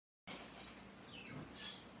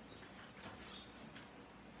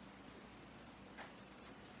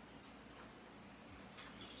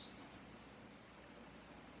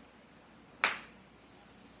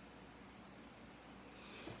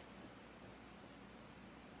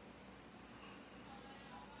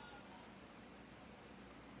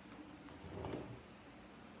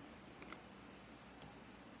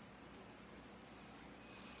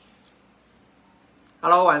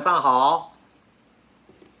Hello， 晚上好，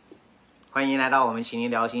欢迎来到我们行灵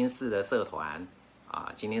聊心室的社团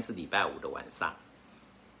啊。今天是礼拜五的晚上，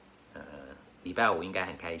礼拜五应该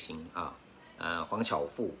很开心啊。黄巧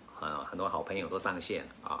富很多好朋友都上线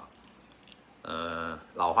啊。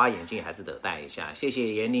老花眼镜还是得戴一下。谢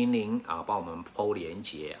谢严玲玲啊，帮我们PO连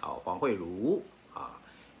结啊。黄慧茹啊，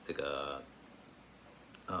这个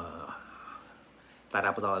大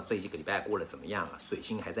家不知道这几个礼拜过得怎么样啊？水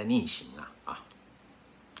星还在逆行啊。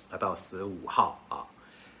要到15号啊，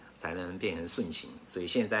才能变成顺行，所以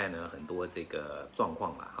现在呢，很多这个状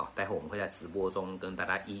况待会我们会在直播中跟大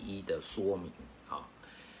家一一的说明啊。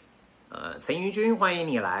陈瑜君，欢迎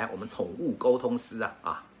你来，我们宠物沟通师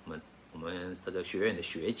我们这个学院的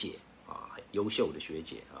学姐啊，很优秀的学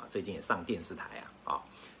姐啊，最近也上电视台啊。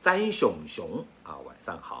詹熊熊啊，晚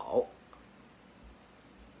上好。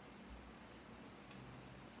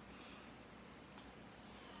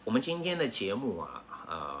我们今天的节目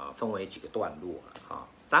分为几个段落啊。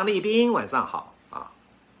张立斌，晚上好啊。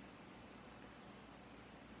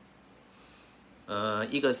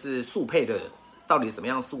一个是速配的，到底怎么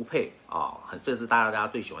样速配啊？这是大家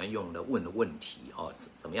最喜欢问的问题啊。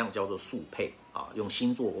怎么样叫做速配啊？用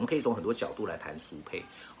星座，我们可以从很多角度来谈速配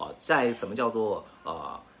啊。在什么叫做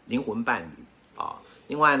灵魂伴侣啊？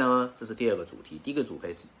另外呢，这是第二个主题。第一个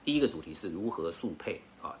主题是如何速配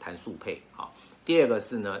啊，谈速配啊。第二个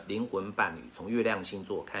是呢，灵魂伴侣，从月亮星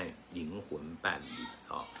座看灵魂伴侣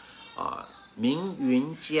明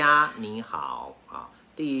云佳你好啊。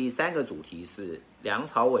第三个主题是梁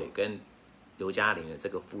朝伟跟刘嘉玲的这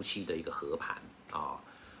个夫妻的一个合盘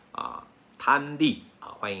贪利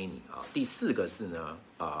欢迎你啊。第四个是呢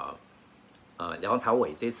梁朝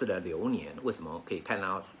伟这次的流年为什么可以看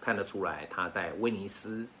得出来他在威尼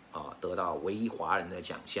斯得到唯一华人的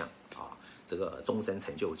奖项这个终身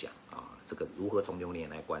成就奖这个如何从流年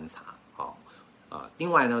来观察另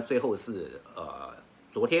外呢，最后是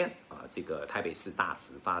昨天这个台北市大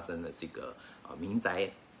直发生了这个民宅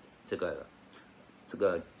这个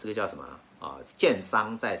叫什么建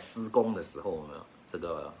商在施工的时候呢，这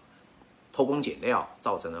个偷工减料，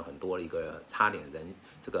造成了很多的一个差点人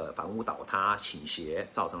这个房屋倒塌倾斜，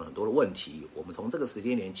造成了很多的问题。我们从这个时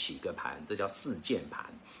间点起一个盘，这叫事件盘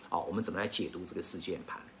我们怎么来解读这个事件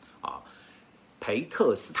盘培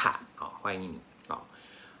特斯坦欢迎你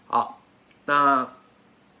好，那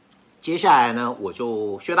接下来呢，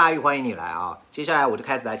薛大玉欢迎你来接下来我就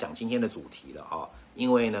开始来讲今天的主题了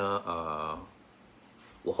因为呢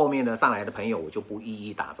我后面呢上来的朋友我就不一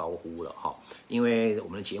一打招呼了因为我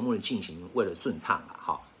们的节目的进行为了顺畅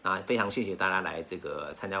那非常谢谢大家来这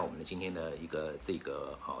个参加我们的今天的一个这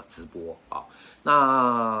个直播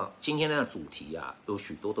那今天的主题有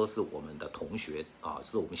许多都是我们的同学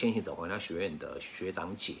是我们先行者皇家学院的学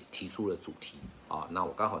长姐提出的主题那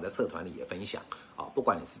我刚好在社团里也分享不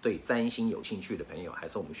管你是对占星有兴趣的朋友，还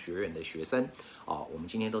是我们学院的学生我们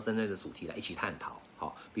今天都针对这主题来一起探讨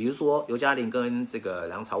比如说刘嘉玲跟这个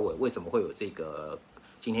梁朝伟为什么会有这个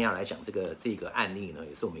今天要来讲这个案例呢，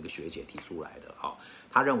也是我们一个学姐提出来的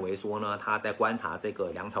他认为说呢，他在观察这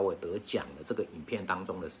个梁朝伟得奖的这个影片当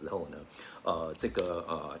中的时候呢，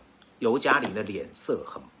刘嘉玲的脸色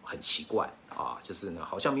很奇怪就是呢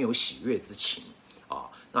好像没有喜悦之情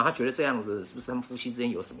那他觉得这样子是不是他们夫妻之间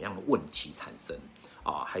有什么样的问题产生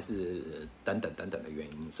还是等等的原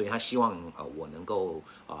因，所以他希望我能够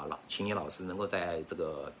请你老师能够在这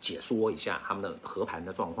个解说一下他们的合盘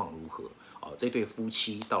的状况如何这对夫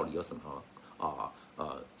妻到底有什么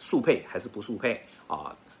速配还是不速配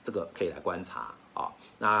这个可以来观察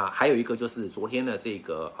那还有一个就是昨天的这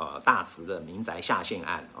个大直的民宅下线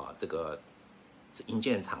案这个营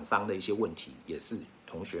建厂商的一些问题，也是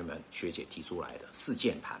同学们学姐提出来的事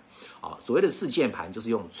件盘所谓的事件盘就是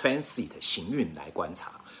用 transit 行运来观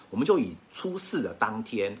察，我们就以出事的当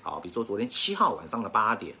天比如说昨天7号晚上的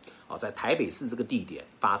8点在台北市这个地点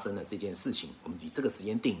发生了这件事情，我们以这个时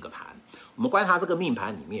间定个盘，我们观察这个命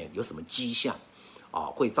盘里面有什么迹象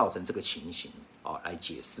会造成这个情形来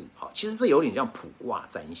解释其实这有点像卜卦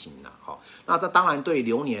占星那这当然对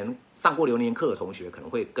上过流年课的同学可能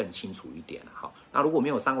会更清楚一点那如果没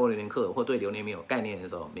有上过流年课或对流年没有概念的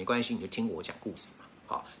时候，没关系，你就听我讲故事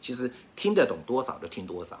其实听得懂多少就听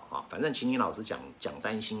多少反正请你老师讲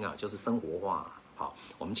占星就是生活化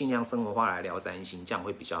我们尽量生活化来聊占星，这样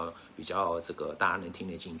会比较这个大家能听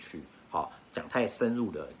得进去讲太深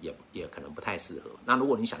入的也可能不太适合。那如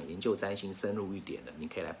果你想研究占星深入一点的，你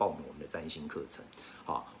可以来报名我们的占星课程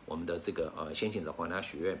我们的这个先行者皇家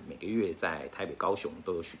学院每个月在台北高雄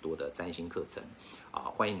都有许多的占星课程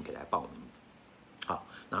欢迎你可以来报名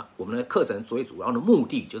那我们的课程最主要的目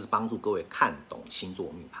的就是帮助各位看懂星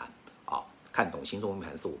座命盘看懂星座命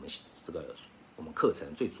盘是我们我们课程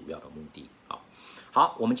最主要的目的。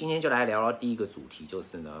好，我们今天就来聊聊第一个主题，就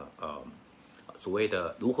是呢，所谓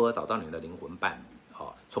的如何找到你的灵魂伴侣。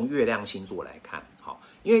从月亮星座来看，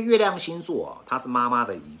因为月亮星座它是妈妈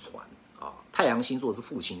的遗传，太阳星座是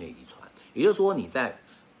父亲的遗传，也就是说你在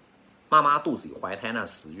妈妈肚子里怀胎那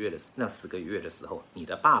10个月的时候，你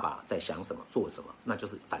的爸爸在想什么做什么，那就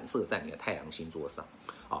是反射在你的太阳星座上。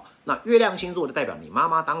那月亮星座就代表你妈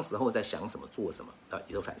妈当时候在想什么做什么，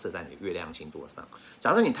也就反射在你的月亮星座上。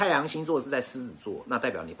假设你太阳星座是在狮子座，那代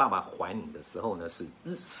表你爸爸怀你的时候呢，是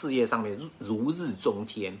事业上面如日中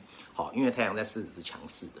天。因为太阳在狮子是强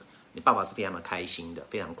势的，你爸爸是非常的开心的，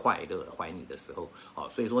非常快乐的怀你的时候，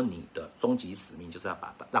所以说你的终极使命就是要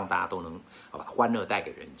让大家都能把欢乐带给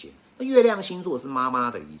人间。那月亮星座是妈妈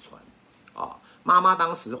的遗传，妈妈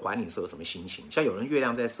当时怀你的时候有什么心情？像有人月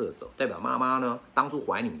亮在射手，代表妈妈呢当初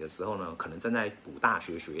怀你的时候呢，可能正在补大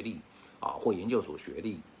学学历或研究所学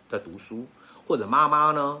历在读书，或者妈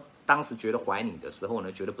妈呢当时觉得怀你的时候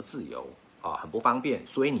呢，觉得不自由很不方便，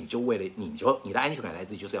所以你就为了你的安全感来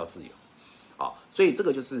自于就是要自由所以这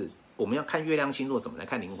个就是我们要看月亮星座怎么来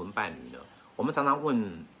看灵魂伴侣呢？我们常常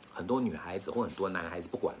问很多女孩子或很多男孩子，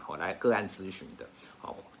不管来个案咨询的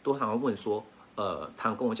都常常问说他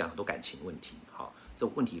们跟我讲很多感情问题这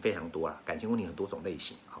问题非常多啦，感情问题很多种类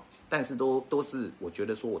型但是都是我觉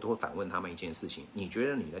得说我都会反问他们一件事情：你觉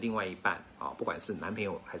得你的另外一半不管是男朋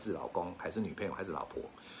友还是老公还是女朋友还是老婆，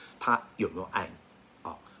他有没有爱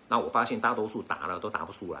你那我发现大多数答了都答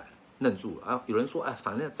不出来，愣住了有人说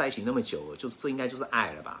反正在一起那么久了，就是这应该就是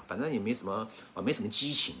爱了吧，反正也没什么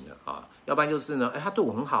激情了要不然就是呢他对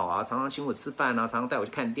我很好常常请我吃饭常常带我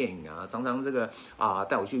去看电影常常这个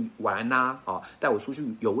带我去玩带我出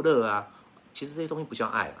去游乐其实这些东西不叫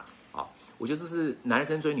爱吧我觉得这是男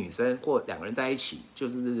生追女生或两个人在一起就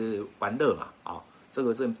是玩乐嘛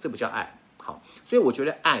这不叫爱所以我觉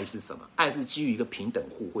得爱是什么？爱是基于一个平等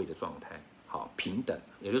互惠的状态平等，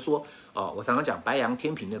也就是说我常常讲白羊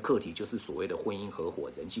天平的课题就是所谓的婚姻合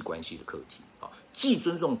伙人际关系的课题既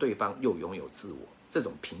尊重对方又拥有自我，这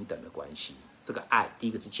种平等的关系，这个爱第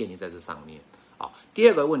一个是建立在这上面第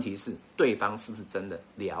二个问题是对方是不是真的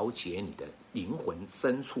了解你的灵魂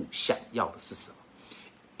深处想要的是什么？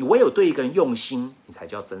你唯有对一个人用心，你才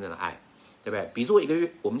叫真正的爱，对不对？比如说一个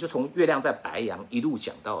月，我们就从月亮在白羊一路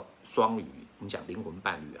讲到双鱼，我们讲灵魂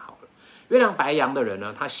伴侣好了。月亮白羊的人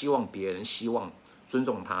呢，他希望别人尊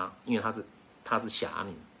重他，因为他是侠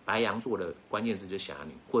女，白羊座的关键字就是侠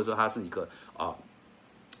女，或者说他是一个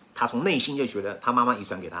他从内心就觉得他妈妈遗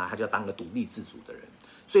传给他，他就要当个独立自主的人。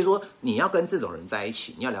所以说你要跟这种人在一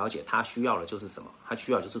起，你要了解他需要的就是什么，他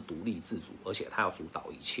需要就是独立自主，而且他要主导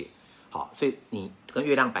一切。所以你跟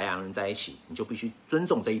月亮白羊人在一起，你就必须尊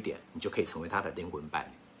重这一点，你就可以成为他的灵魂伴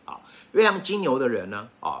侣月亮金牛的人呢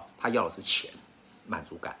他要的是钱、满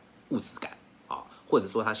足感、物质感或者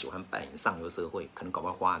说他喜欢扮演上流社会，可能搞不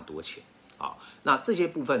好花很多钱那这些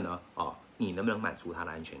部分呢你能不能满足他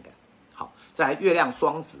的安全感？再来月亮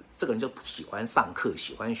双子，这个人就喜欢上课，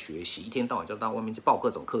喜欢学习，一天到晚就到外面去报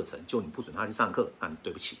各种课程，就你不准他去上课，那你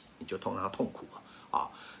对不起，你就让他痛苦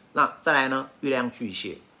那再来呢，月亮巨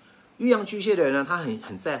蟹。月亮巨蟹的人呢，他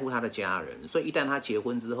很在乎他的家人，所以一旦他结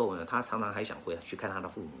婚之后呢，他常常还想回去看他的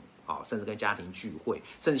父母甚至跟家庭聚会，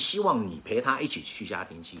甚至希望你陪他一起去家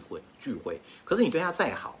庭聚会。可是你对他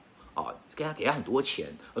再好给他很多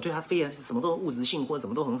钱，对他非常什么都物质性或者什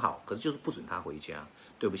么都很好，可是就是不准他回家，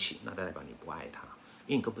对不起，那代表你不爱他，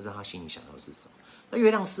因为你根本不知道他心里想要的是什么。那月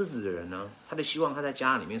亮狮子的人呢，他的希望他在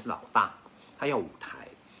家里面是老大，他要舞台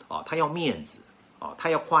他要面子他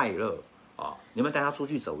要快乐你们带他出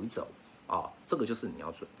去走一走这个就是你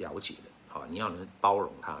要了解的你要能包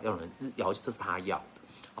容他，要能了解这是他要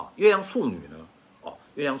的月亮处女呢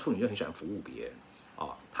月亮处女就很喜欢服务别人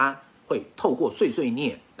他会透过碎碎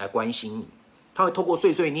念来关心你，他会透过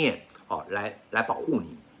碎碎念来保护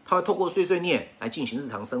你，他会透过碎碎念来进行日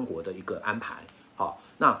常生活的一个安排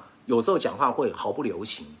那有时候讲话会毫不留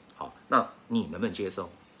情那你能不能接受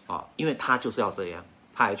因为他就是要这样，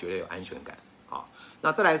他还觉得有安全感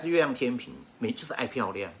那再来是月亮天平，就是爱漂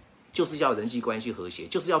亮，就是要人际关系和谐，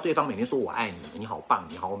就是要对方每天说我爱你，你好棒，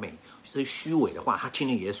你好美，这些虚伪的话他听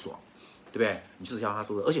了也爽，对不对？你就是要他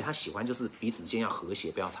说的，而且他喜欢就是彼此间要和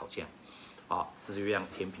谐，不要吵架这是月亮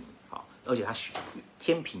天平而且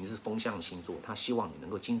天平是风象星座，他希望你能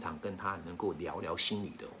够经常跟他能够聊聊心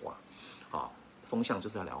里的话风象就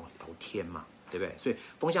是要聊天嘛，对不对？所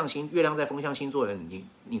以月亮在风象星座的人，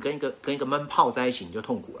你跟一个闷炮在一起，你就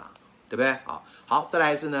痛苦啦，对不对好，再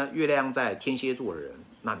来是呢，月亮在天蝎座的人，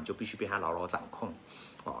那你就必须被他牢牢掌控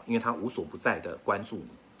因为他无所不在的关注你，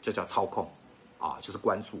就叫操控就是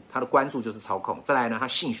关注，他的关注就是操控。再来呢，他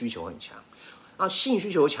性需求很强那性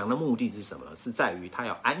需求强的目的是什么？是在于他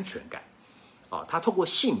要安全感，他透过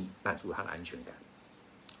性满足他的安全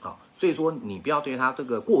感，所以说你不要对他这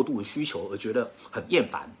个过度的需求而觉得很厌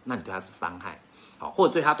烦，那你对他是伤害，或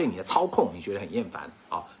者对你的操控你觉得很厌烦，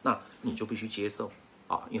那你就必须接受，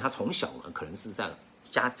因为他从小呢可能是在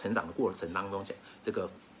成长的过程当中，这个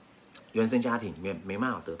原生家庭里面没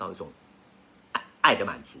办法得到一种爱的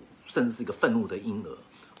满足，甚至是一个愤怒的婴儿。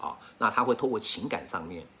那他会透过情感上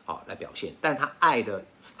面来表现，但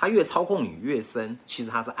他越操控你越深，其实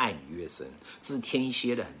他是爱你越深，这是天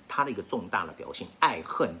蝎的他的一个重大的表现，爱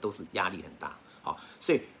恨都是压力很大，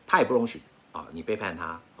所以他也不容许你背叛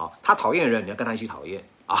他，他讨厌的人你要跟他一起讨厌，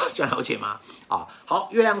这样了解吗？好，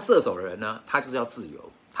月亮射手的人呢，他就是要自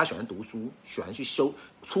由，他喜欢读书，喜欢去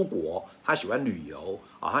出国，他喜欢旅游，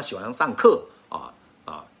他喜欢上课，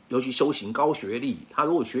尤其修行高学历，他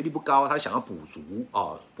如果学历不高，他想要补足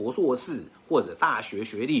博硕士或者大学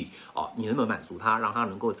学历你能不能满足他，让他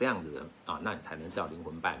能够这样子的那你才能叫灵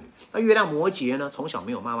魂伴侣。那月亮摩羯呢，从小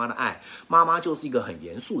没有妈妈的爱，妈妈就是一个很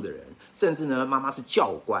严肃的人，甚至呢妈妈是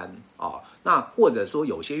教官那或者说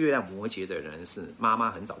有些月亮摩羯的人是妈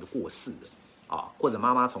妈很早就过世了或者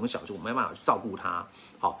妈妈从小就没办法去照顾他，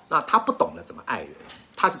那他不懂得怎么爱人，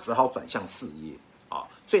他就只好转向事业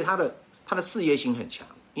所以他的事业心很强。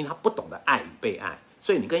因为他不懂得爱与被爱，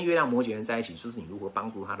所以你跟月亮摩羯人在一起，就是你如何帮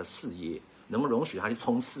助他的事业，能够容许他去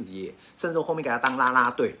冲事业，甚至后面给他当啦啦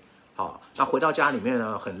队那回到家里面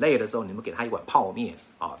呢，很累的时候，你们给他一碗泡面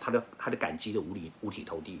他的感激的五体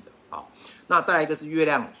投地的那再来一个是月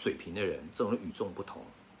亮水瓶的人，这种人与众不同，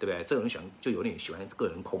对不对？这种人就有点喜欢个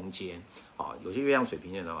人空间有些月亮水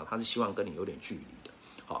瓶人他是希望跟你有点距离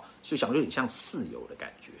的就想有点像室友的感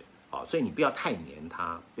觉所以你不要太黏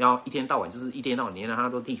他，不要一天到晚黏着他，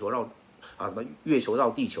都地球绕什么月球绕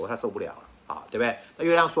地球，他受不了了对不对？那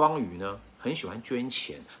月亮双鱼呢，很喜欢捐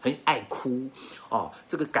钱，很爱哭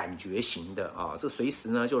这个感觉型的这随时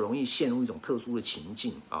呢就容易陷入一种特殊的情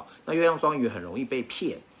境那月亮双鱼很容易被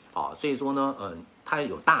骗所以说呢他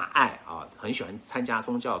有大爱很喜欢参加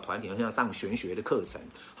宗教团体，很想上玄学的课程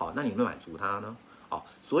那你有没有满足他呢？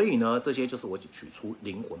所以呢，这些就是我举出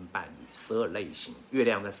灵魂伴侣12类型，月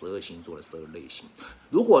亮在12星座的12类型。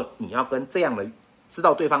如果你要跟这样的知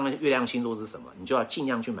道对方的月亮星座是什么，你就要尽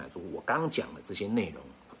量去满足我刚刚讲的这些内容，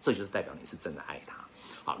这就是代表你是真的爱他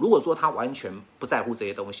如果说他完全不在乎这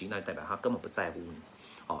些东西，那代表他根本不在乎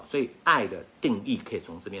你所以爱的定义可以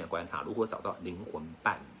从这边来观察，如何找到灵魂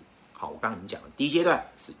伴侣。我刚刚已经讲了，第一阶段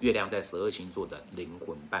是月亮在12星座的灵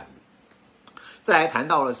魂伴侣。再来谈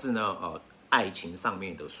到的是呢爱情上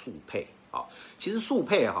面的速配其实速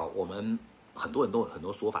配我们很多人都有很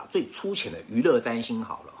多说法，最粗浅的娱乐占星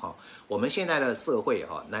好了我们现在的社会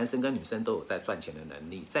男生跟女生都有在赚钱的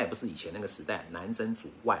能力，再也不是以前那个时代男生主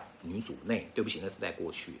外女主内，对不起，那时代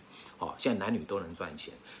过去现在男女都能赚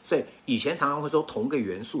钱，所以以前常常会说同个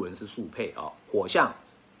元素人是速配火象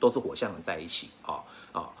都是火象人在一起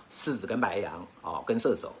狮子跟白羊跟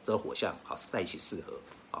射手这个火象是在一起适合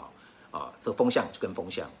这风象就跟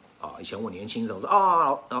风象以前我年轻的时候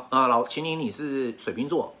说老秦宁你是水瓶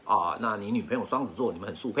座那你女朋友双子座，你们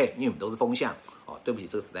很速配，因为你们都是风象对不起，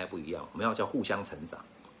这个时代不一样，我们要叫互相成长，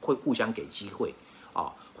会互相给机会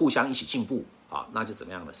互相一起进步那就怎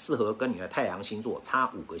么样呢？适合跟你的太阳星座差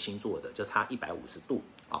5个星座的，就差150度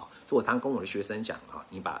所以我常跟我的学生讲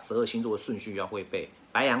你把12星座的顺序要会背，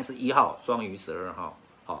白羊是1号，双鱼12号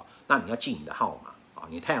那你要记你的号码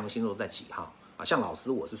你太阳星座在几号像老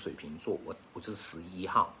师我是水瓶座，我就是11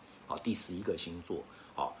号第11个星座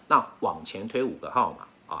那往前推5个号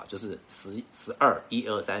码就是12、1、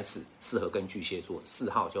2、3、4，适合跟巨蟹座，4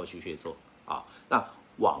号叫巨蟹座那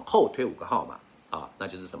往后推5个号码那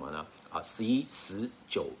就是什么呢11、10、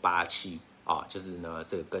9、8、7就是呢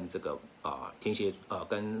这个跟这个天蝎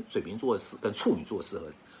跟水瓶座跟处女座适合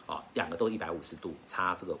两个都150度，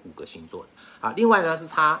差这个5个星座另外呢是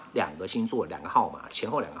差2个星座2个号码，前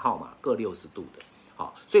后2个号码各60度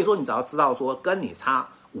的所以说你只要知道说跟你差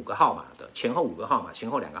5个号码的，前后5个号码，前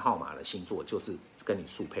后2个号码的星座，就是跟你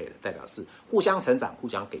速配的，代表是互相成长、互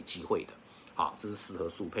相给机会的这是适合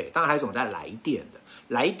速配。当然还有一种在来电的，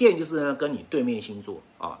来电就是呢跟你对面星座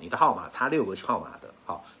你的号码差6个号码的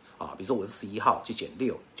比如说我是11号就减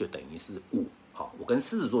6就等于是5我跟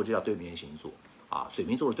狮子座就叫对面星座水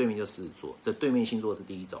瓶座的对面就是狮子座，这对面星座是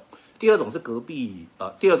第一种。第二种是隔壁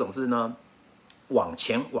第二种是呢往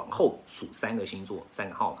前往后数3个星座3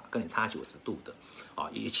个号码跟你差90度的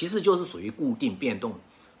也其实就是属于固定变动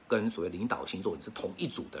跟所谓领导星座你是同一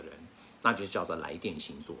组的人，那就叫做来电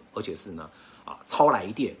星座，而且是呢超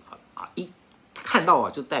来电一看到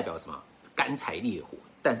就代表什么干柴烈火，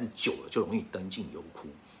但是久了就容易灯尽油枯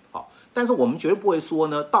好，但是我们绝对不会说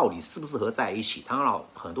呢，到底适不适合在一起。常常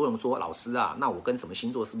很多人说，老师啊，那我跟什么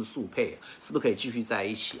星座是不是速配，是不是可以继续在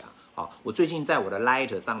一起啊？好，我最近在我的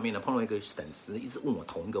Light 上面呢，碰到一个粉丝一直问我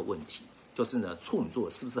同一个问题，就是呢，处女座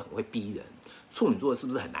是不是很会逼人？处女座是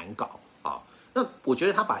不是很难搞啊？那我觉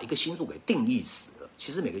得他把一个星座给定义死了。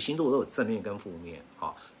其实每个星座都有正面跟负面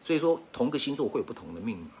啊，所以说同个星座会有不同的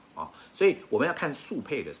命运啊。所以我们要看速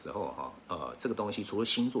配的时候这个东西除了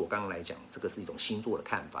星座，刚刚来讲，这个是一种星座的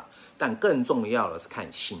看法，但更重要的是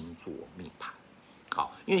看星座命盘。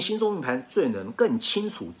好，因为星座命盘最能更清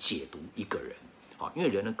楚解读一个人啊，因为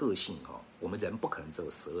人的个性我们人不可能只有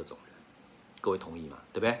12种人，各位同意吗？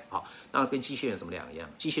对不对？好，那跟机器人有什么两样？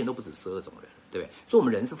机器人都不止12种人，对不对？所以我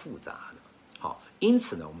们人是复杂的。好，因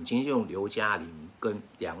此呢，我们今天就用刘嘉玲跟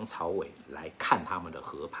梁朝伟来看他们的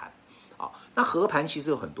合盘。好，那合盘其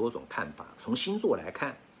实有很多种看法，从星座来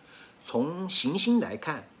看，从行星来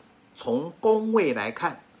看，从宫位来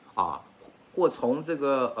看啊，或从这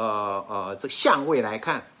个这相位来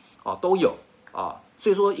看啊，都有啊。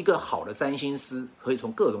所以说，一个好的占星师可以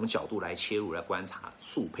从各种角度来切入，来观察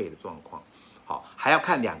速配的状况。好，还要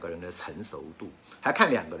看两个人的成熟度，还看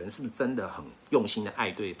两个人是不是真的很用心的爱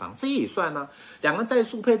对方，这也算呢。两个人在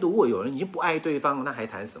速配，如果有人已经不爱对方，那还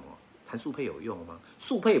谈什么？谈速配有用吗？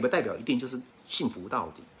速配也不代表一定就是幸福到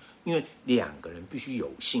底，因为两个人必须有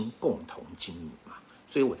心共同经营嘛。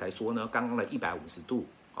所以我才说呢，刚刚的150度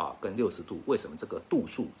跟60度，为什么这个度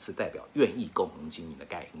数是代表愿意共同经营的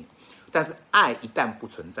概念？但是爱一旦不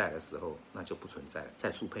存在的时候，那就不存在了，再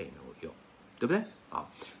速配也能有用。对不对啊？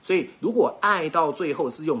所以如果爱到最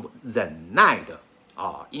后是用忍耐的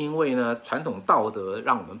因为呢传统道德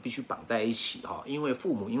让我们必须绑在一起因为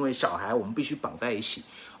父母因为小孩我们必须绑在一起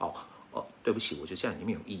对不起，我觉得这样已经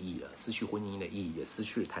没有意义了，失去婚姻的意义，也失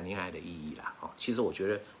去了谈恋爱的意义啦其实我觉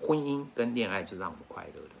得婚姻跟恋爱是让我们快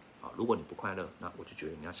乐的如果你不快乐，那我就觉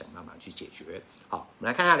得你要想办法去解决。好，我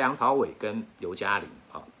们来看一下梁朝伟跟刘嘉玲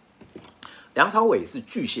梁朝伟是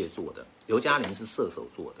巨蟹座的，刘嘉玲是射手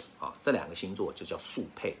座的这两个星座就叫速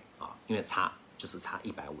配因为差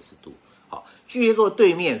150度。好，巨蟹座的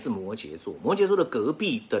对面是摩羯座，摩羯座的隔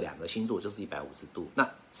壁的两个星座就是150度。那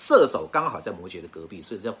射手刚好在摩羯的隔壁，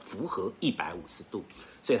所以叫符合150度，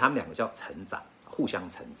所以他们两个叫成长，互相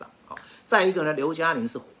成长再一个呢，刘嘉玲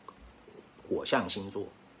是火象星座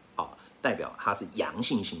代表他是阳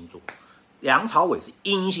性星座。梁朝伟是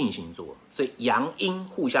阴性星座，所以阳阴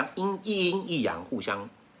互相一阴一阳互相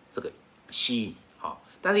这个吸引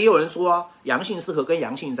但是也有人说阳性适合跟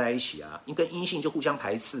阳性在一起跟阴性就互相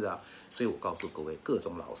排斥所以我告诉各位，各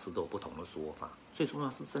种老师都有不同的说法，最重要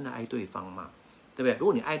是真的爱对方嘛，对不对？如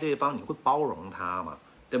果你爱对方，你会包容他嘛，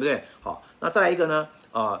对不对？好，那再来一个呢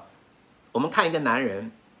我们看一个男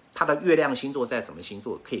人他的月亮星座在什么星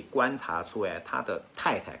座，可以观察出来他的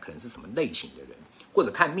太太可能是什么类型的人，或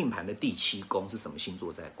者看命盘的第7宫是什么星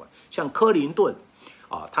座在管。像柯林顿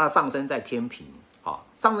他的上升在天秤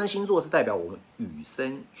上升星座是代表我们与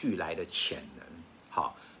生俱来的潜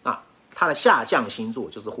能那他的下降星座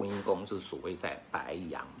就是婚姻宫，就是所谓在白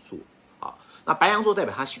羊座那白羊座代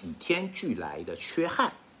表他是与天俱来的缺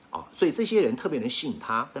憾所以这些人特别能吸引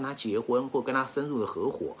他，跟他结婚或跟他深入的合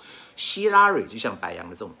伙。希拉蕊就像白羊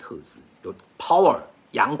的这种特质，有 power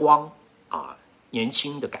阳光年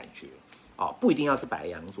轻的感觉不一定要是白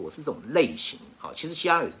羊座，是这种类型其实希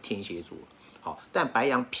拉蕊是天蝎座但白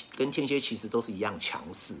羊跟天蝎其实都是一样强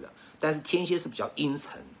势但是天蝎是比较阴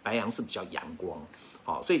沉，白羊是比较阳光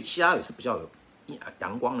所以希拉蕊是比较有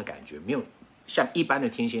阳光的感觉，没有像一般的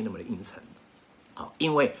天蝎那么的阴沉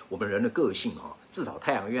因为我们人的个性至少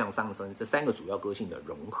太阳、月亮、上升这3个主要个性的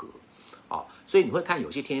融合所以你会看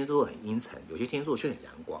有些天蝎座很阴沉，有些天蝎座却很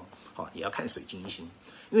阳光也要看水金星，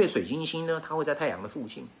因为水金星呢它会在太阳的附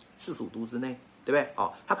近45度之内，对不对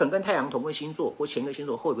它可能跟太阳同个星座，或前个星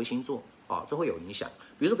座后一个星座这会有影响。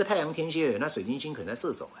比如说个太阳天蝎人，那水金星可能在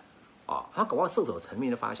射手他搞不好射手层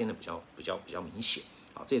面的发现的比较明显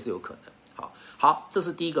这也是有可能。好，这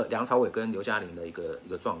是第一个梁朝伟跟刘嘉玲的一个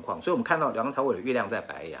状况。所以我们看到梁朝伟的月亮在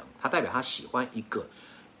白羊，他代表他喜欢一个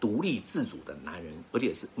独立自主的男人，而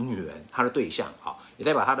且是女人，他的对象也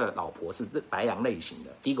代表他的老婆是白羊类型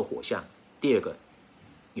的。第一个火象，第二个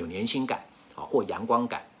有年轻感或阳光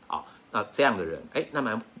感那这样的人那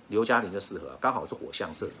么刘嘉玲就适合，刚好是火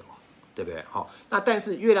象射手对不对那但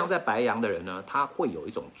是月亮在白羊的人呢，他会有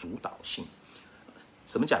一种主导性。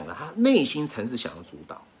怎么讲呢？他内心层次想要主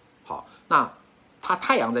导那他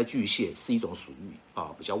太阳在巨蟹是一种属于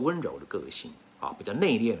比较温柔的个性比较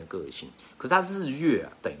内敛的个性。可是他日月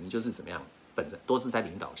等于就是怎么样，本身都是在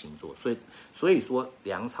领导星座，所以说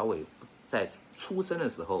梁朝伟在出生的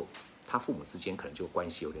时候，他父母之间可能就关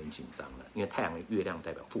系有点紧张了，因为太阳的月亮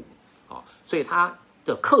代表父母所以他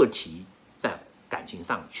的课题在感情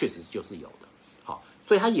上确实就是有的。好，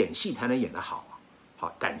所以他演戏才能演得好。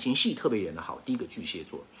好，感情戏特别演得好。第一个巨蟹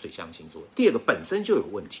座水象星座，第二个本身就有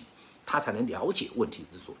问题，他才能了解问题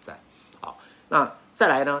之所在。好，那再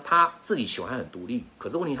来呢，他自己喜欢很独立，可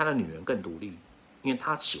是问题他的女人更独立，因为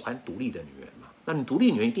他喜欢独立的女人嘛。那你独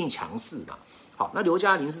立女人一定强势嘛。好，那刘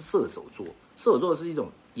嘉玲是射手座，射手座是一种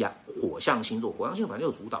火象星座，火象星座反正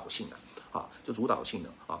有主导性啊，就主导性的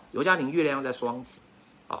啊。刘嘉玲月亮在双子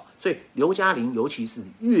啊，所以刘嘉玲尤其是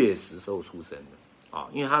月食时候出生的啊，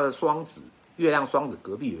因为她的双子月亮双子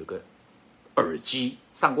隔壁有一个耳机，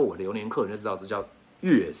上过我的流年课你就知道这叫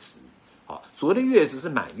月食。好，所谓的月食是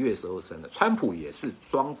满月时候生的，川普也是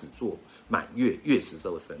双子座满月食时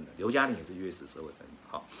候生的，刘嘉玲也是月食时候生的。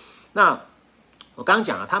好，那我刚刚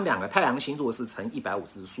讲了，他们两个太阳星座是成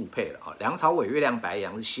150是速配了啊。梁朝伟月亮白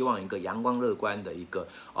羊是希望一个阳光乐观的一个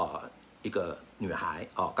女孩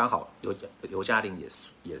啊，刚好刘嘉玲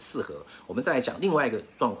也适合。我们再来讲另外一个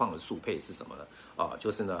状况的速配是什么呢？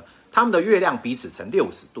就是呢，他们的月亮彼此成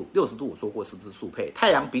60度，60度我说过是不是速配？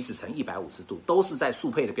太阳彼此成150度，都是在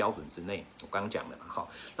速配的标准之内。我刚刚讲的嘛，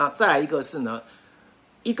好，那再来一个是呢，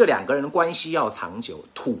两个人的关系要长久，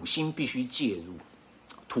土星必须介入。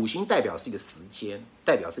土星代表是一个时间，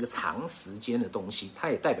代表是一个长时间的东西，它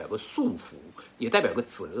也代表个束缚，也代表个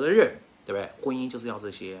责任，对不对？婚姻就是要这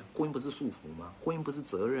些，婚姻不是束缚吗？婚姻不是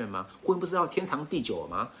责任吗？婚姻不是要天长地久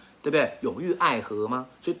吗？对不对？永浴爱河吗？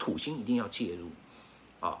所以土星一定要介入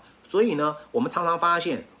啊！所以呢，我们常常发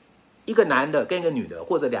现，一个男的跟一个女的，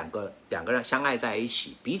或者两个人相爱在一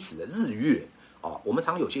起，彼此的日月我们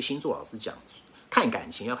常有些星座老师讲，看感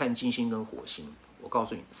情要看金星跟火星。我告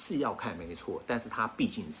诉你是要看没错，但是它毕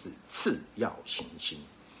竟是次要行星，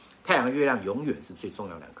太阳、月亮永远是最重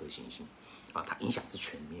要的2颗行星啊，它影响是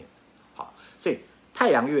全面。好，所以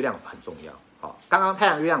太阳、月亮很重要。好，刚刚太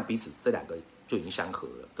阳、月亮彼此这2个就已经相合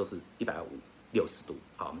了，都是150、60度。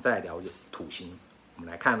好，我们再来了解土星。我们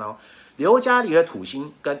来看哦，刘嘉玲的土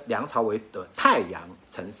星跟梁朝伟的太阳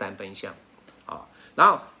成3分相啊，然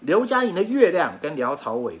后刘嘉玲的月亮跟梁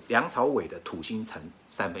朝伟的土星成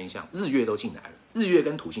3分相，日月都进来了。日月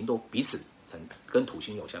跟土星都彼此跟土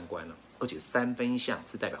星有相关了，而且3分相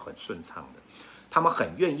是代表很顺畅的，他们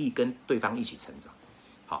很愿意跟对方一起成长。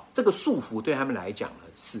好，这个束缚对他们来讲呢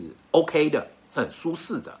是 OK 的，是很舒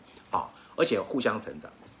适的啊，而且互相成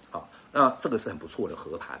长。好，那这个是很不错的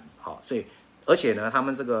合盘。好，所以而且呢，他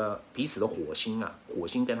们这个彼此的火星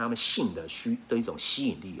跟他们性的一种吸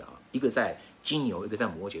引力一个在金牛，一个在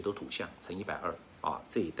摩羯，都土象成120啊，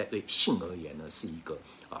这一代对性而言呢是一个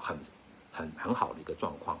很好的一个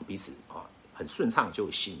状况，彼此很顺畅就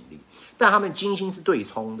有吸引力。但他们金星是对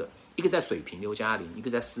冲的，一个在水瓶刘嘉玲，一个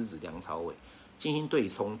在狮子梁朝伟，金星对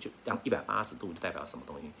冲就180度，就代表什么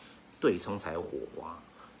东西？对冲才有火花，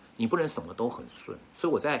你不能什么都很顺。所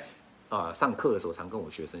以我在上课的时候常跟我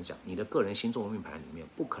学生讲，你的个人星座命盘里面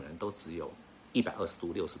不可能都只有120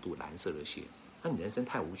度、60度蓝色的线，那你人生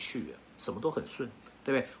太无趣了，什么都很顺，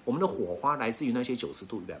对不对？我们的火花来自于那些90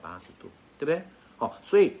度、180度，对不对？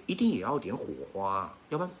所以一定也要有点火花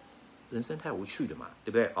要不然人生太无趣了嘛，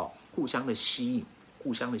对不对？互相的吸引，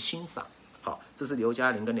互相的欣赏。好，这是刘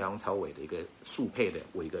嘉玲跟梁朝伟的一个速配的，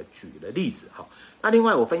我一个举的例子。好，那另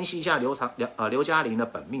外我分析一下刘嘉玲的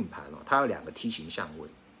本命盘它有2个梯形相位，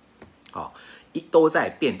都在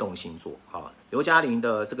变动星座。刘嘉玲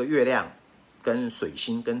的这个月亮跟水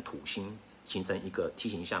星跟土星形成一个梯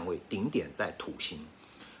形相位，顶点在土星，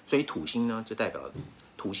所以土星呢就代表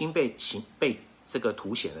土星被这个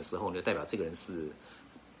凸显的时候呢，代表这个人是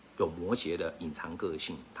有摩羯的隐藏个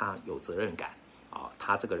性，他有责任感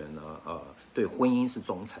他这个人呢对婚姻是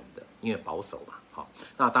忠诚的，因为保守嘛。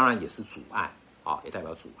那当然也是阻碍也代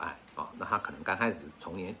表阻碍那他可能刚开始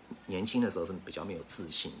从年轻的时候是比较没有自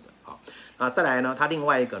信的那再来呢，他另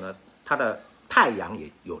外一个呢，他的太阳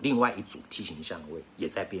也有另外一组梯形相位，也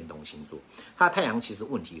在变动星座。他的太阳其实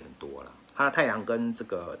问题很多了，他的太阳跟这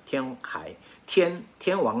个天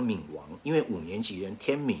王冥王，因为5年级人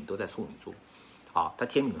天冥都在处女座他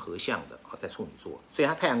天冥合相的在处女座，所以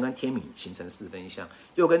他太阳跟天冥形成4分相，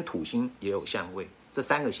又跟土星也有相位，这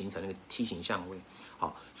3个形成那个梯形相位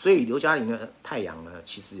所以刘嘉玲的太阳呢，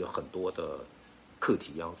其实有很多的课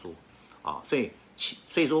题要做所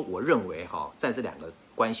以说我认为在这2个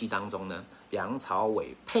关系当中呢，梁朝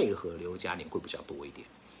伟配合刘嘉玲会比较多一点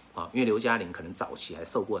因为刘嘉玲可能早期还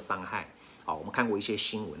受过伤害我们看过一些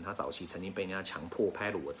新闻，他早期曾经被人家强迫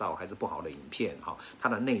拍裸照，还是不好的影片他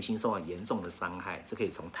的内心受到严重的伤害，这可以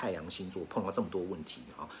从太阳星座碰到这么多问题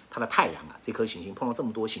他的太阳这颗行星碰到这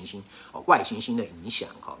么多行星外行星的影响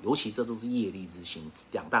尤其这都是业力之星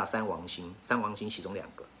，2大三王星其中2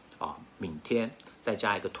个冥天再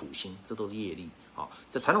加一个土星，这都是业力好，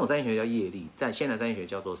这传统占星学叫业力，在现代占星学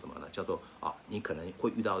叫做什么呢？叫做你可能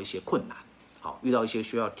会遇到一些困难，好，遇到一些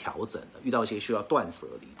需要调整的，遇到一些需要断舍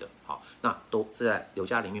离的，好，那都是在刘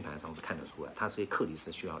嘉玲命盘上是看得出来，他这些课题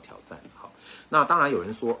是需要挑战。好，那当然有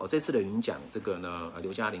人说这次的演讲这个呢，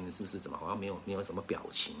刘嘉玲是不是怎么好像没有什么表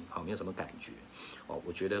情，好，没有什么感觉，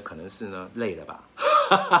我觉得可能是呢累了吧。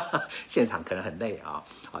现场可能很累啊。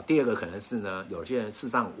第二个可能是呢，有些人事实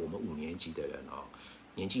上我们5年级的人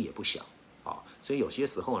年纪也不小所以有些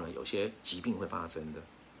时候呢，有些疾病会发生的。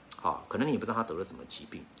可能你也不知道他得了什么疾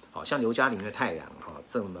病。像刘嘉玲的太阳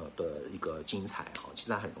这么的一个精彩其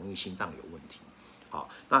实他很容易心脏有问题。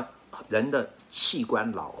那人的器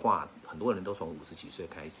官老化，很多人都从50几岁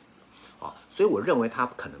开始。所以我认为他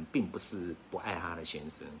可能并不是不爱他的先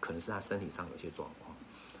生，可能是他身体上有些状况。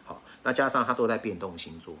那加上他都在变动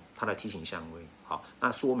星座，他的梯形相位，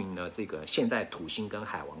那说明呢，这个现在土星跟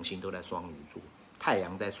海王星都在双鱼座，太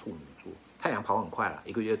阳在处女座，太阳跑很快了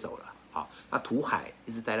，1个月走了，那土海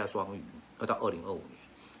一直待在双鱼，要到2025年，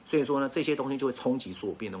所以说呢，这些东西就会冲击所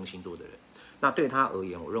有变动星座的人。那对他而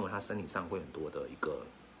言，我认为他身体上会很多的一个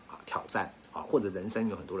挑战或者人生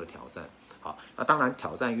有很多的挑战。那当然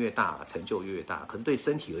挑战越大，成就越大，可是对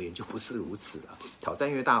身体而言就不是如此了。挑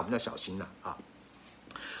战越大，我们要小心了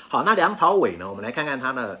好，那梁朝伟呢？我们来看看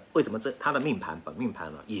他的为什么他的命盘本命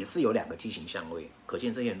盘也是有2个梯形相位，可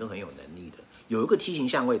见这些人都很有能力的。有一个梯形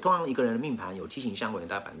相位，通常一个人的命盘有梯形相位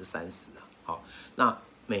大概30%那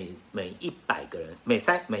每100个人，每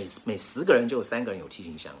10个人就有3个人有梯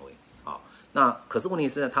形相位。那可是问题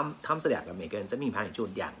是呢，他们这2个每个人在命盘里就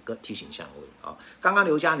2个梯形相位刚刚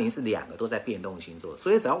刘嘉玲是2个都在变动星座，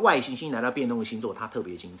所以只要外行星来到变动星座，它特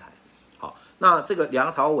别精彩。那这个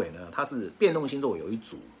梁朝伟呢，他是变动星座有一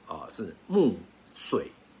组是木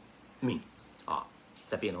水冥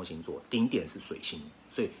在变动星座，顶点是水星，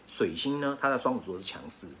所以水星呢，它在双子座是强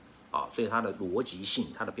势所以它的逻辑性、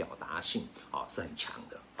它的表达性是很强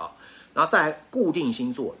的然后再来固定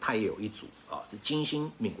星座，它也有一组是金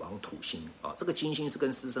星、冥王、土星这个金星是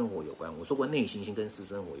跟私生活有关，我说过内行星跟私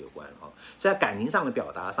生活有关所以在感情上的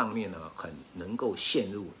表达上面呢，很能够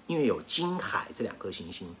陷入，因为有金海这2颗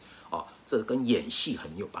行星这跟演戏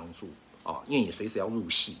很有帮助因为你随时要入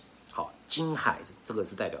戏金海这个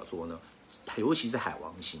是代表说呢，尤其是海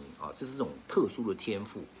王星这是这种特殊的天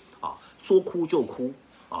赋说哭就哭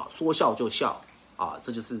说笑就笑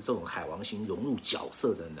这就是这种海王星融入角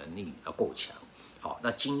色的能力要够强那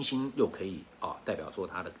金星又可以代表说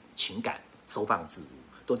他的情感收放自如，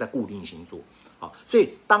都在固定星座所以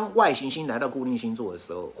当外行星来到固定星座的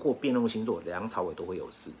时候，或变动星座，梁朝伟都会有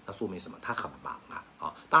事。那说明什么？他很忙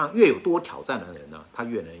当然越有多挑战的人呢，他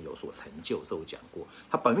越能有所成就。这我讲过，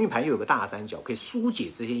他本命盘又有个大三角，可以疏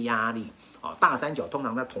解这些压力大三角通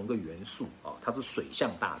常在同个元素它是水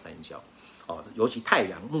象大三角尤其太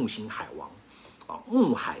阳、木星、海王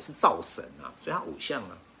木海是灶神所以他偶像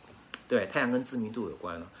对，太阳跟知名度有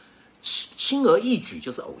关轻而易举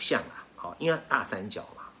就是偶像因为大三角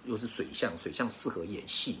嘛，又是水象，水象适合演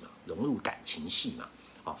戏嘛，融入感情戏嘛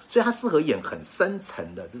所以他适合演很深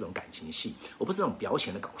层的这种感情戏，而不是那种表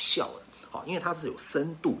演的搞笑的因为他是有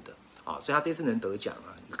深度的所以他这次能得奖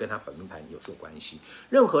跟他本命盘有所关系。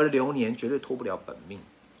任何的流年绝对脱不了本命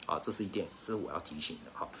这是一点，这是我要提醒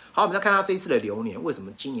的好，我们再看他这一次的流年，为什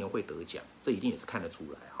么今年会得奖？这一定也是看得出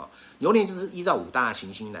来流年就是依照5大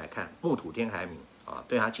行星来看，木土天海冥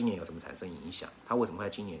对他今年有什么产生影响？他为什么会在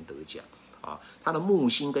今年得奖？他的木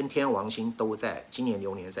星跟天王星都在今年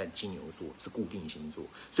流年在金牛座，是固定星座，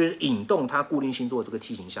所以引动他固定星座这个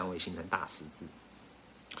梯形相位形成大十字。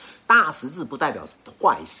大十字不代表是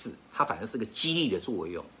坏事，它反而是个激励的作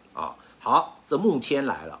用好，这木天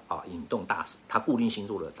来了引动大十，它固定星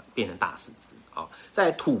座的变成大十字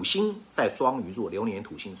在土星在双鱼座，流年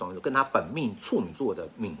土星双鱼座跟他本命处女座的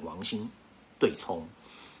冥王星对冲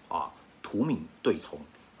土冥对冲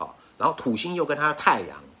然后土星又跟他的太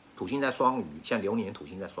阳，土星在双鱼，像流年土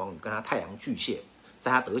星在双鱼，跟他太阳巨蟹，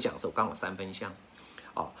在他得奖的时候刚好3分相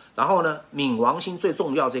然后呢，冥王星最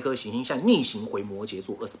重要这颗行星像逆行回摩羯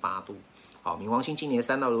座28度冥王星今年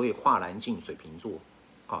3到6月跨栏进水瓶座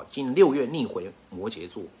今年6月逆回摩羯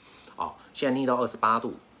座现在逆到28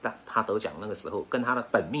度，但他得奖那个时候跟他的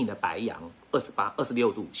本命的白羊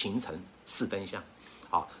26度形成4分相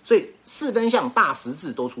所以4分相大十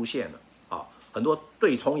字都出现了很多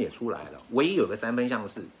对冲也出来了，唯一有个3分相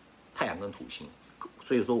是太阳跟土星。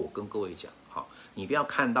所以说我跟各位讲你不要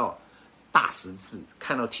看到大十字，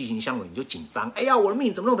看到梯形相位你就紧张，哎呀我的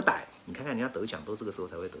命怎么那么歹？你看看人家得奖都这个时候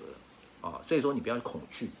才会得的所以说你不要恐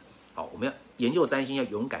惧我们要研究占星，要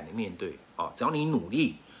勇敢的面对只要你努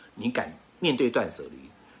力，你敢面对断舍离，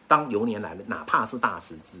当流年来了，哪怕是大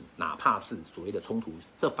十字，哪怕是所谓的冲突，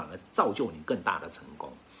这反而造就你更大的成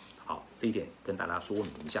功。好，这一点跟大家说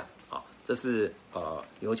明一下。好，这是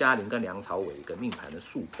刘嘉玲跟梁朝伟一个命盘的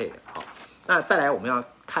速配的。好，那再来我们要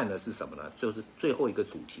看的是什么呢？就是最后一个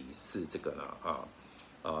主题是这个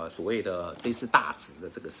呢所谓的这次大直的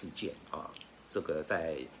这个事件啊，这个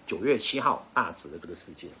在9月7号大直的这个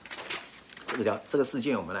事件。这个事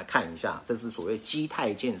件，我们来看一下，这是所谓基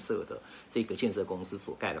泰建设的这个建设公司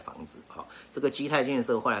所盖的房子啊。这个基泰建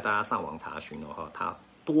设后来大家上网查询了哈，它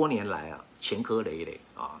多年来啊前科累累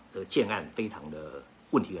啊，这个建案非常的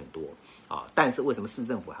问题很多啊。但是为什么市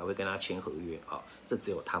政府还会跟他签合约啊？这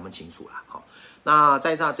只有他们清楚啦。好，那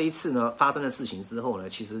在这一次呢发生的事情之后呢，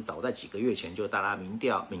其实早在几个月前就大家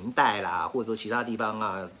民代啦，或者说其他地方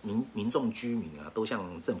啊民众居民啊，都向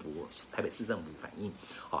台北市政府反映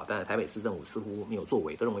啊，但是台北市政府似乎没有作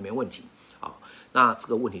为，都认为没问题啊。那这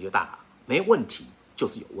个问题就大了，没问题就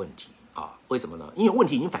是有问题啊？为什么呢？因为问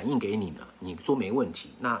题已经反映给你了，你说没问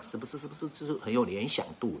题，那是不是就是很有联想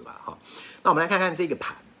度了吧？哈，那我们来看看这个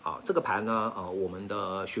盘。啊，这个盘呢，我们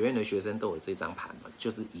的学院的学生都有这张盘嘛，就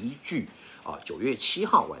是依据9月7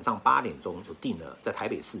号晚上8点钟就在台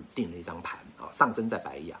北市定了一张盘啊，上升在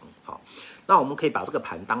白羊。好，那我们可以把这个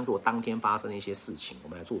盘当作当天发生的一些事情，我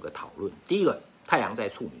们来做个讨论。第一个，太阳在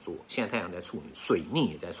处女座，现在太阳在处女，水逆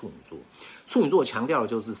也在处女座。处女座强调的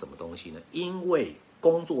就是什么东西呢？因为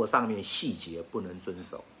工作上面细节不能遵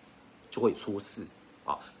守，就会出事。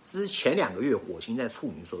之前2个月火星在处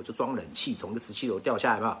女的时候就装冷气从17楼掉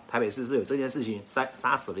下来嘛，台北市是有这件事情，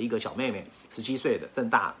杀死了一个小妹妹，17岁的正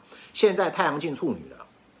大。现在太阳进处女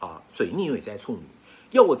了水逆也在处女，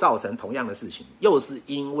又造成同样的事情，又是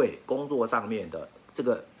因为工作上面的这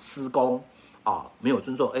个施工没有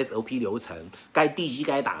遵守 SOP 流程，该地基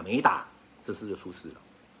该打没打，这次就出事了，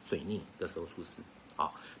水逆的时候出事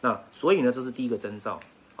那所以呢，这是第一个征兆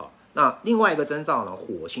那另外一个征兆呢，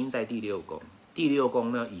火星在第6宫。第6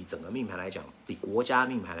宫呢，以整个命盘来讲，以国家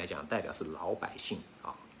命盘来讲，代表是老百姓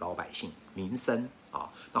老百姓民生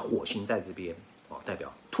那火星在这边代表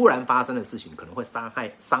突然发生的事情，可能会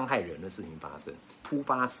伤害人的事情发生，突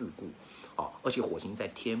发事故而且火星在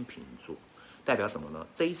天秤座，代表什么呢？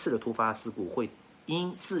这一次的突发事故会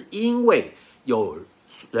是因为有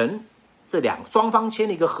人双方签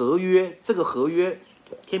了一个合约，这个合约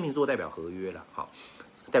天秤座代表合约了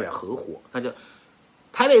代表合伙，那就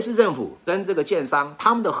台北市政府跟这个建商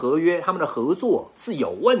他们的合约，他们的合作是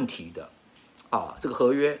有问题的这个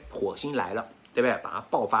合约火星来了，对不对？把它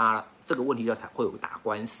爆发了，这个问题才会有打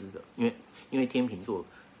官司的，因为天秤座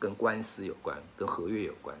跟官司有关，跟合约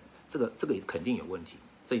有关，这个肯定有问题，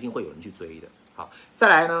这一定会有人去追的。好，再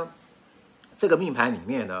来呢，这个命盘里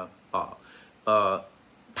面呢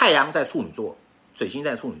太阳在处女座，水星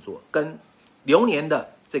在处女座，跟流年的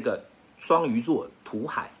这个双鱼座土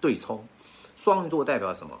海对冲。双鱼座代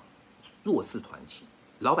表什么？弱势团体，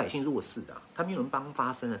老百姓弱势他没有人帮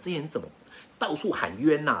发声之前怎么到处喊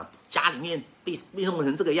冤家里面被弄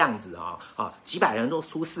成这个样子几百人都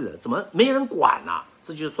出事了，怎么没人管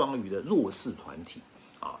这就是双鱼的弱势团体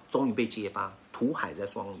终于被揭发，土海在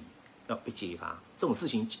双鱼要被揭发，这种事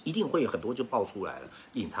情一定会有很多就爆出来了，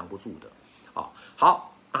隐藏不住的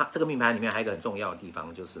好这个命盘里面还有一个很重要的地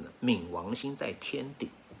方，就是呢，冥王星在天顶，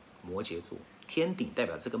摩羯座。天顶代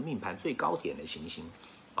表这个命盘最高点的行星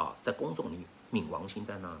在宫中里冥王星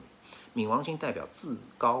在那里，冥王星代表至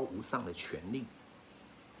高无上的权力，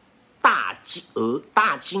大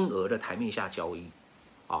金额的台面下交易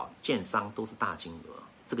建商都是大金额，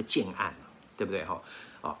这个建案对不对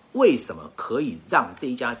为什么可以让这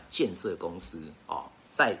一家建设公司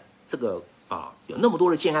在这个有那么多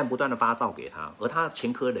的建案不断的发照给他，而他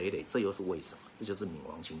前科累累，这又是为什么？这就是冥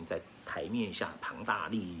王星在台面下庞大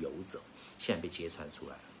利益游者，现在被揭穿出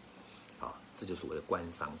来了这就是所谓的官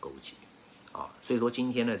商勾结所以说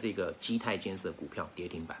今天的这个基泰建设股票跌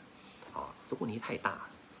停板这问题太大了，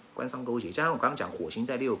官商勾结，加上我刚刚讲火星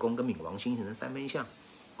在6宫跟冥王星形成3分相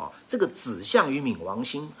这个指向于冥王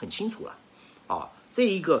星很清楚了这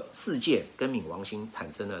一个事件跟冥王星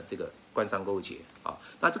产生了这个官商勾结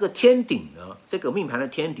那这个天顶呢，这个命盘的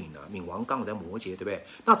天顶呢，冥王刚好在摩羯，对不对？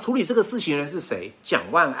那处理这个事情的人是谁？蒋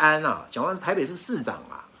万安蒋万安是台北市市长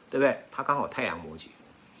对不对？他刚好太阳摩羯，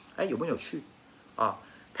有没有趣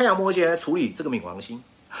太阳摩羯来处理这个冥王星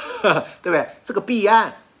对不对？这个弊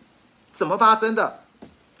案怎么发生的？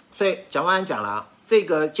所以蒋万安讲了这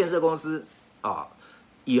个建设公司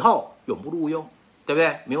以后永不录用，对不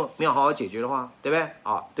对？没有好好解决的话，对不对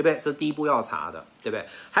对不对？这是第一步要查的，对不对？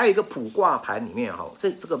还有一个卜卦盘里面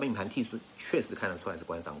这个命盘剔出确实看得出来是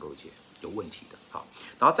官商勾结有问题的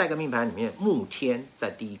然后再一个命盘里面木天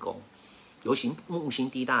在第1宫，尤其木星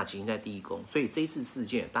第一大吉星在第一宫，所以这一次事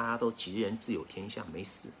件大家都吉人自有天相，没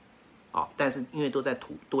事啊。但是因为都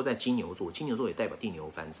在金牛座，金牛座也代表地牛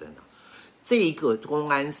翻身啊。这一个公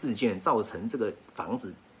安事件造成这个房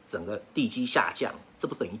子整个地基下降，这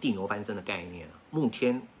不是等于地牛翻身的概念啊？木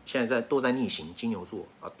天现在都在逆行，金牛座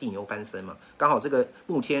啊，地牛翻身嘛，刚好这个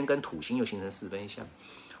木天跟土星又形成4分相，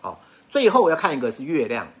啊，最后要看一个是月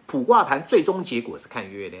亮，卜卦盘最终结果是看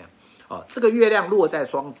月亮啊，这个月亮落在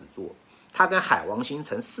双子座，它跟海王星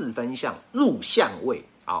成4分相入相位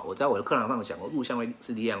啊，我在我的课堂上讲过，入相位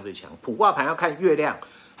是力量最强，卜卦盘要看月亮，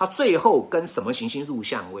它最后跟什么行星入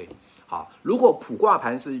相位。好，如果卜卦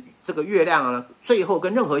盘是这个月亮呢，最后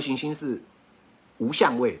跟任何行星是无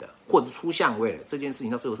相位的，或者出相位的，这件事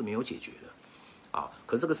情到最后是没有解决的啊。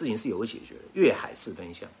可是这个事情是有解决的，月海4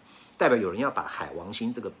分相，代表有人要把海王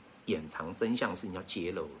星这个掩藏真相的事情要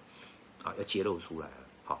揭露啊，要揭露出来了。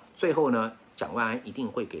好，最后呢，蒋万安一定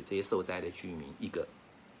会给这些受灾的居民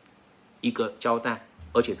一个交代，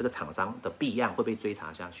而且这个厂商的弊案会被追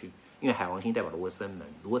查下去，因为海王星代表罗生门，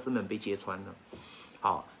罗生门被揭穿了。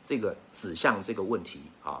好，这个指向这个问题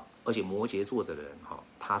啊，而且摩羯座的人哈，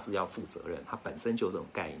他是要负责任，他本身就有这种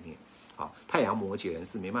概念。好，太阳摩羯人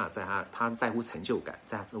是没办法他是在乎成就感，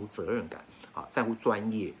在乎责任感，啊，在乎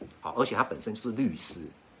专业，好，而且他本身就是律师，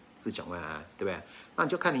是蒋万安，对不对？那你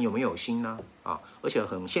就看你有没有心呢？啊，而且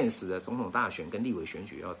很现实的，总统大选跟立委选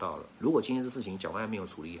举要到了，如果今天这事情蒋万安没有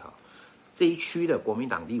处理好，这一区的国民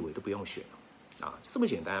党立委都不用选了，啊，就这么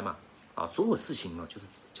简单嘛。啊，所有事情呢，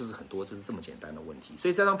就是很多就是这么简单的问题，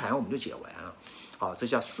所以这张盘我们就解完了。啊，这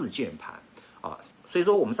叫事件盘啊。所以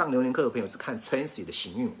说我们上流年课的朋友是看 Transit 的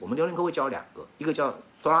行运，我们流年课会教2个，一个叫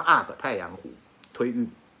Solar Arc 太阳弧推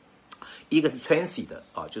运，一个是 Transit 的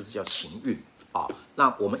啊，就是叫行运啊。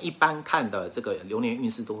那我们一般看的这个流年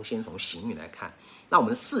运势都先从行运来看。那我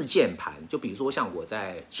们的事件盘，就比如说像我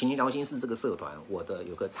在晴天聊心事这个社团，我的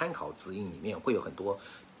有个参考指引里面会有很多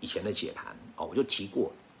以前的解盘哦，我就提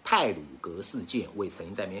过。太鲁阁事件，我也曾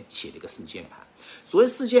经在那边写了一个事件盘。所谓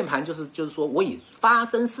事件盘，就是说我以发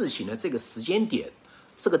生事情的这个时间点、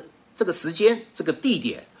这个时间、这个地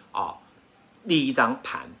点啊，立一张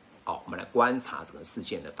盘啊，我们来观察整个事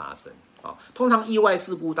件的发生啊。通常意外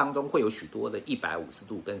事故当中会有许多的150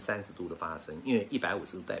度跟30度的发生，因为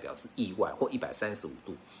150度代表是意外，或135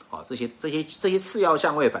度啊，这些次要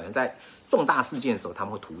相位，反正在重大事件的时候，他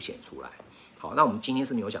们会凸显出来。好，那我们今天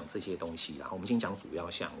是没有讲这些东西啦，我们今天讲主要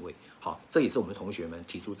相位。好，这也是我们同学们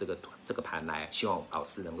提出这个盘来，希望老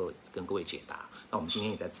师能够跟各位解答。那我们今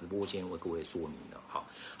天也在直播间为各位说明了。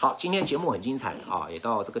好，今天节目很精彩啊，也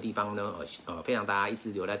到这个地方呢，非常大家一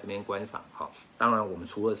直留在这边观赏。好，当然我们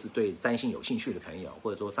除了是对占星有兴趣的朋友，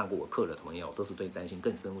或者说上过我课的朋友，都是对占星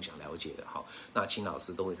更深入想了解的。好，那秦老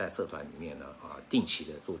师都会在社团里面呢定期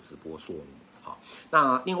的做直播说明。好，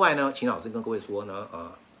那另外呢，秦老师跟各位说呢，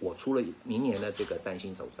我出了明年的这个占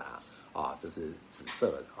星手札啊，这是紫色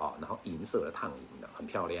的啊，然后银色的烫银的，很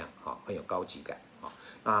漂亮啊，很有高级感啊。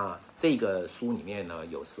那这个书里面呢，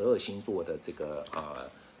有12星座的这个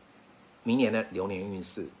明年的流年运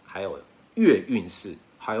势，还有月运势，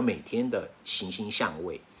还有每天的行星相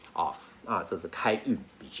位啊。那这是开运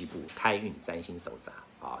笔记簿、开运占星手札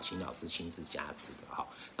啊，邢老师亲自加持的哈。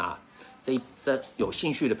那这有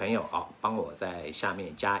兴趣的朋友啊，帮我在下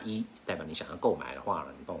面加1，代表你想要购买的话呢，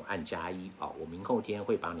你帮我按加1啊，我明后天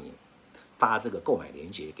会帮你发这个购买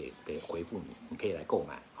链接给回复你，你可以来购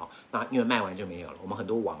买啊。那因为卖完就没有了，我们很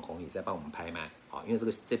多网红也在帮我们拍卖啊，因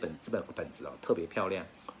为这本本子哦特别漂亮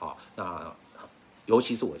啊，那尤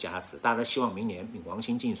其是我加持，大家希望明年冥王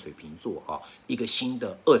星进水瓶座啊，一个新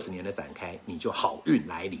的20年的展开，你就好运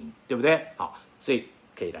来临，对不对？好，所以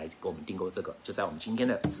可以来给我们订购这个，就在我们今天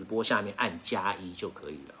的直播下面按加1就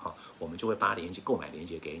可以了哈，我们就会发购买链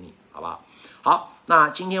接给你，好不好？好，那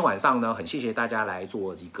今天晚上呢，很谢谢大家来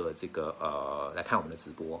做来看我们的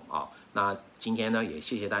直播啊。那今天呢，也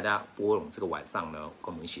谢谢大家拨冗这个晚上呢，跟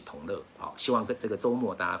我们一起同乐啊。希望这个周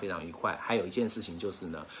末大家非常愉快。还有一件事情就是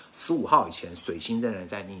呢，15号以前水星仍然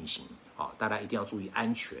在逆行啊，大家一定要注意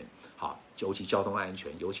安全啊，尤其交通安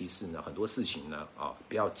全，尤其是呢很多事情呢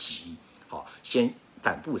不要急，好，先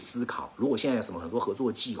反复思考。如果现在有什么很多合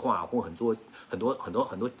作计划或很多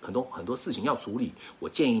事情要处理，我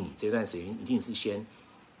建议你这段时间一定是先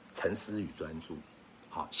沉思与专注，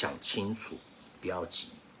好，想清楚，不要急，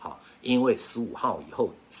好，因为15号以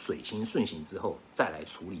后水星顺行之后再来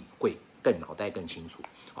处理会脑袋更清楚。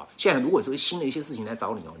好，现在如果说新的一些事情来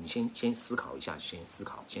找你你先思考一下，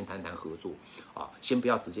先谈谈合作啊，先不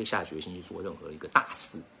要直接下决心去做任何一个大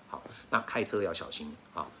事。好，那开车要小心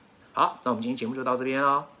啊。好，那我们今天节目就到这边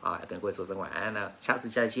跟各位说声晚安了，下次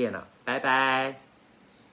再见了，拜拜。